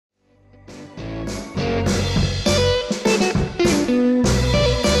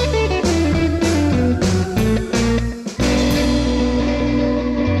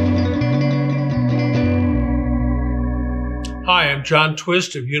John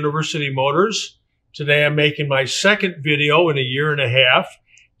Twist of University Motors. Today I'm making my second video in a year and a half.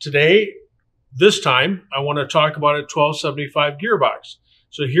 This time, I want to talk about a 1275 gearbox.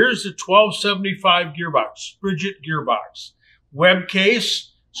 So here's the 1275 gearbox, Spridget gearbox. Web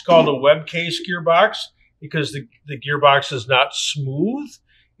case, it's called a web case gearbox because the gearbox is not smooth,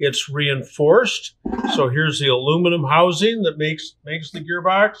 it's reinforced. So here's the aluminum housing that makes the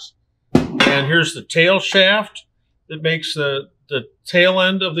gearbox. And here's the tail shaft that makes the tail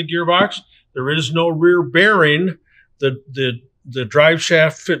end of the gearbox. There is no rear bearing. The drive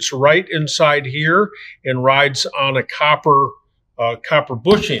shaft fits right inside here and rides on a copper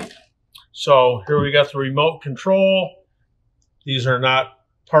bushing. So here we got the remote control. These are not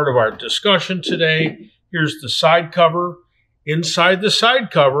part of our discussion today. Here's the side cover. Inside the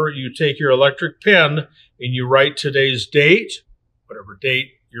side cover, you take your electric pen and you write today's date, whatever date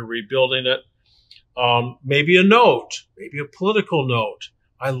you're rebuilding it. Maybe a note, maybe a political note.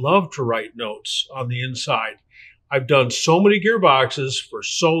 I love to write notes on the inside. I've done so many gearboxes for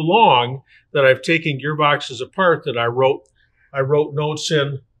so long that I've taken gearboxes apart that I wrote notes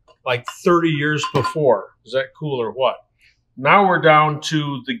in like 30 years before. Is that cool or what? Now we're down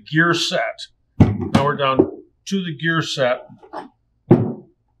to the gear set.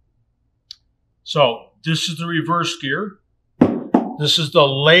 So this is the reverse gear. This is the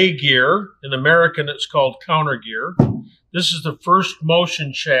lay gear. In American, it's called counter gear. This is the first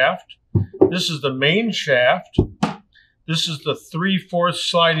motion shaft. This is the main shaft. This is the 3/4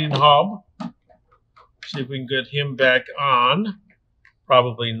 sliding hub. See if we can get him back on.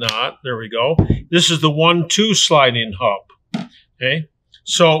 Probably not. There we go. This is the 1/2 sliding hub. Okay.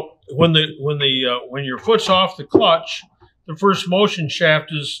 So when your foot's off the clutch, the first motion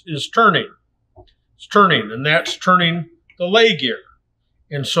shaft is turning. It's turning, and that's turning the lay gear.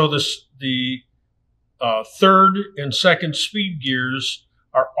 And so the third and second speed gears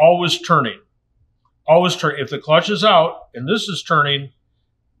are always turning. Always turning. If the clutch is out and this is turning,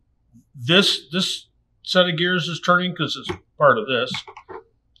 this set of gears is turning because it's part of this.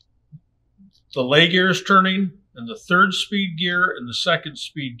 The lay gear is turning, and the third speed gear and the second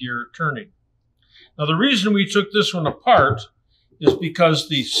speed gear are turning. Now the reason we took this one apart is because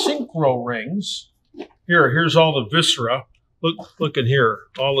the synchro rings, here's all the viscera. Look at here,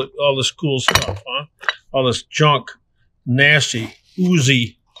 all this cool stuff, huh? All this junk, nasty,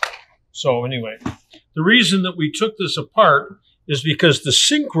 oozy. So anyway, the reason that we took this apart is because the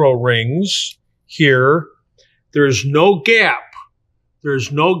synchro rings here, there's no gap.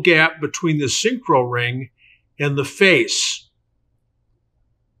 There's no gap between the synchro ring and the face.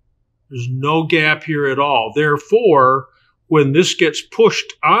 There's no gap here at all. Therefore, when this gets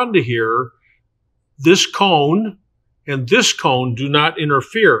pushed onto here, this cone and this cone do not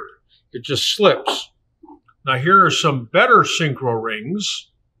interfere. It just slips. Now here are some better synchro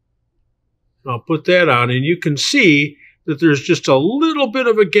rings. I'll put that on, and you can see that there's just a little bit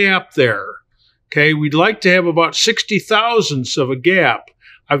of a gap there. Okay, we'd like to have about 60 thousandths of a gap.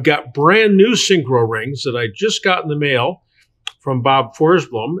 I've got brand new synchro rings that I just got in the mail from Bob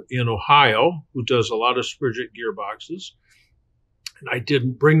Forsblom in Ohio, who does a lot of Spridget gearboxes. And I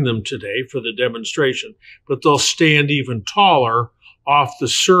didn't bring them today for the demonstration, but they'll stand even taller off the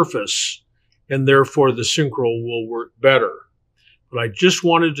surface, and therefore the synchro will work better. But I just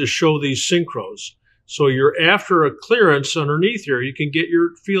wanted to show these synchros. So you're after a clearance underneath here, you can get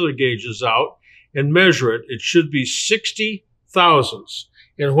your feeler gauges out and measure it. It should be 60 thousandths.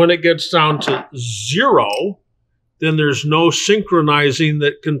 And when it gets down to 0, then there's no synchronizing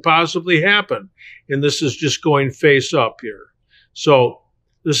that can possibly happen. And this is just going face up here. So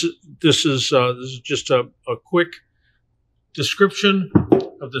this is just a quick description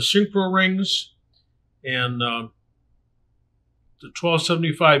of the synchro rings and the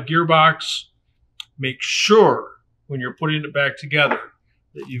 1275 gearbox. Make sure when you're putting it back together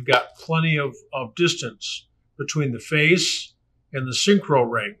that you've got plenty of distance between the face and the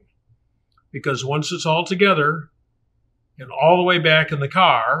synchro ring, because once it's all together and all the way back in the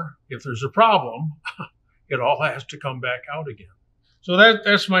car, if there's a problem, it all has to come back out again. So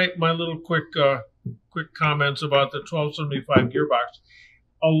that's my little quick comments about the 1275 gearbox.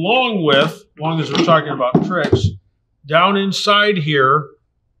 Along as we're talking about tricks, down inside here,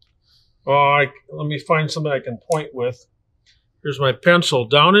 let me find something I can point with. Here's my pencil.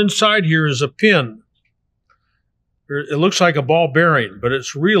 Down inside here is a pin. It looks like a ball bearing, but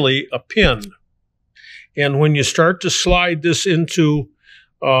it's really a pin. And when you start to slide this into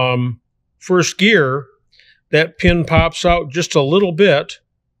first gear, that pin pops out just a little bit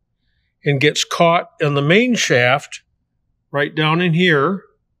and gets caught in the main shaft right down in here,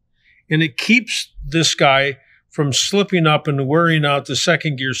 and it keeps this guy from slipping up and wearing out the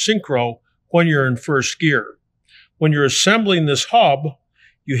second gear synchro when you're in first gear. When you're assembling this hub,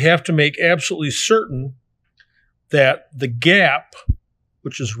 you have to make absolutely certain that the gap,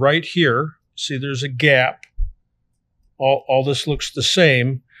 which is right here, see there's a gap. All this looks the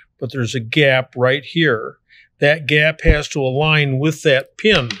same, but there's a gap right here. That gap has to align with that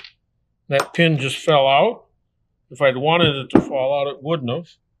pin. That pin just fell out. If I'd wanted it to fall out, it wouldn't have.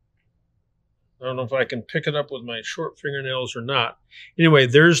 I don't know if I can pick it up with my short fingernails or not. Anyway,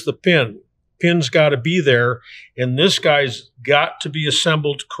 there's the pin. Pin's got to be there, and this guy's got to be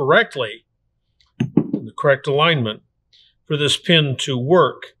assembled correctly, in the correct alignment, for this pin to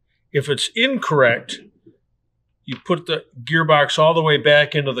work. If it's incorrect, you put the gearbox all the way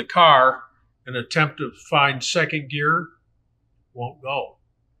back into the car and attempt to find second gear, won't go.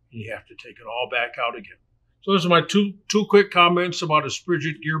 You have to take it all back out again. So those are my two quick comments about a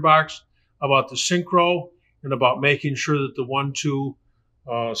Spridget gearbox, about the synchro, and about making sure that the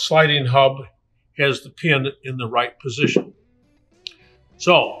 1-2 sliding hub has the pin in the right position.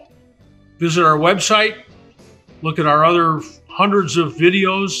 So visit our website, look at our other hundreds of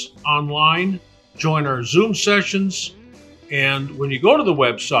videos online, join our Zoom sessions, and when you go to the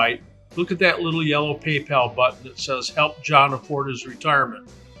website, look at that little yellow PayPal button that says Help John Afford His Retirement.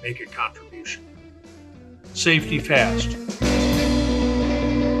 Make a contribution. Safety fast.